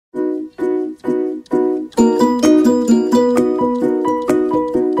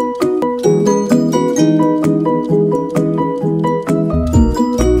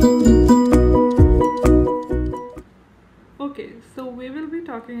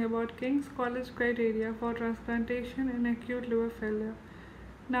talking about King's College criteria for transplantation in acute liver failure.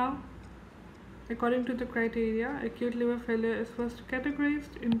 Now, according to the criteria, acute liver failure is first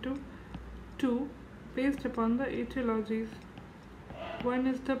categorized into two based upon the etiologies. One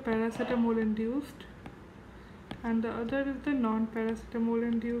is the paracetamol induced and the other is the non-paracetamol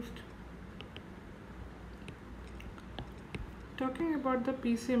induced. Talking about the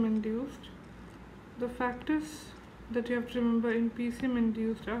PCM induced, the factors that you have to remember in PCM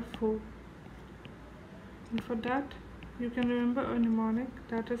induced are 4. And for that, you can remember a mnemonic,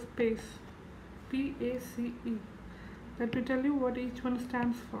 that is PACE. P-A-C-E. Let me tell you what each one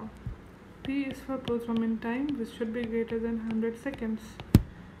stands for. P is for prothrombin time, which should be greater than 100 seconds.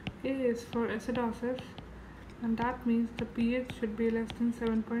 A is for acidosis, and that means the pH should be less than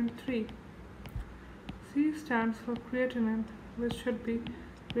 7.3. C stands for creatinine, which should be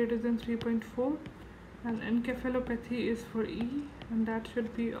greater than 3.4, and encephalopathy is for E, and that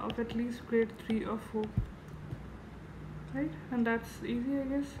should be of at least grade 3 or 4. Right? And that's easy, I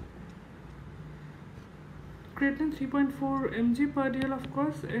guess. Creatinine 3.4 mg per dl, of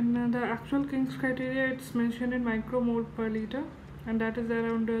course. In the actual King's criteria, it's mentioned in micromole per liter, and that is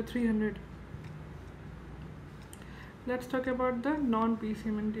around 300. Let's talk about the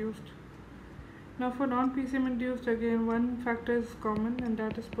non-PCM induced. Now for non-PCM induced, again one factor is common, and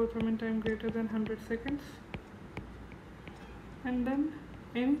that is prothrombin time greater than 100 seconds. And then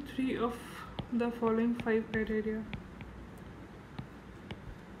any 3 of the following 5 criteria.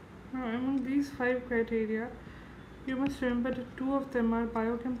 Now among these 5 criteria, you must remember that 2 of them are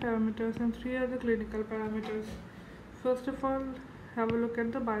biochem parameters and 3 are the clinical parameters. First of all, have a look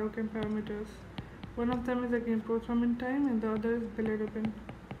at the biochem parameters. One of them is again prothrombin time and the other is bilirubin.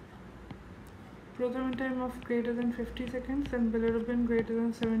 Prothrombin time of greater than 50 seconds and bilirubin greater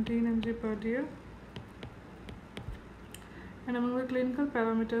than 17 mg per dl. And among the clinical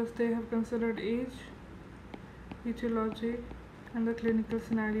parameters, they have considered age, etiology, and the clinical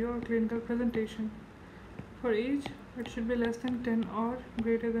scenario or clinical presentation. For age, it should be less than 10 or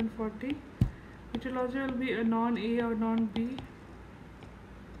greater than 40. Etiology will be a non-A or non-B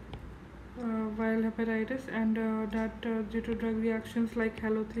viral hepatitis, and that due to drug reactions like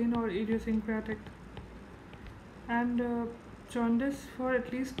halothane or idiosyncratic. And jaundice for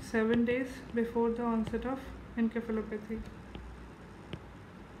at least 7 days before the onset of encephalopathy.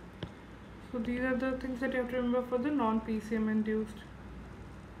 So these are the things that you have to remember for the non-PCM induced.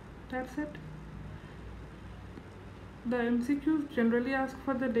 That's it. The MCQs generally ask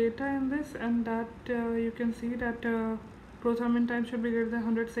for the data in this, and that you can see that prothrombin time should be greater than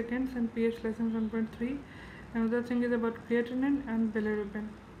 100 seconds and pH less than 1.3. Another thing is about creatinine and bilirubin.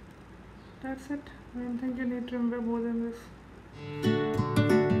 That's it. I don't think you need to remember more than this.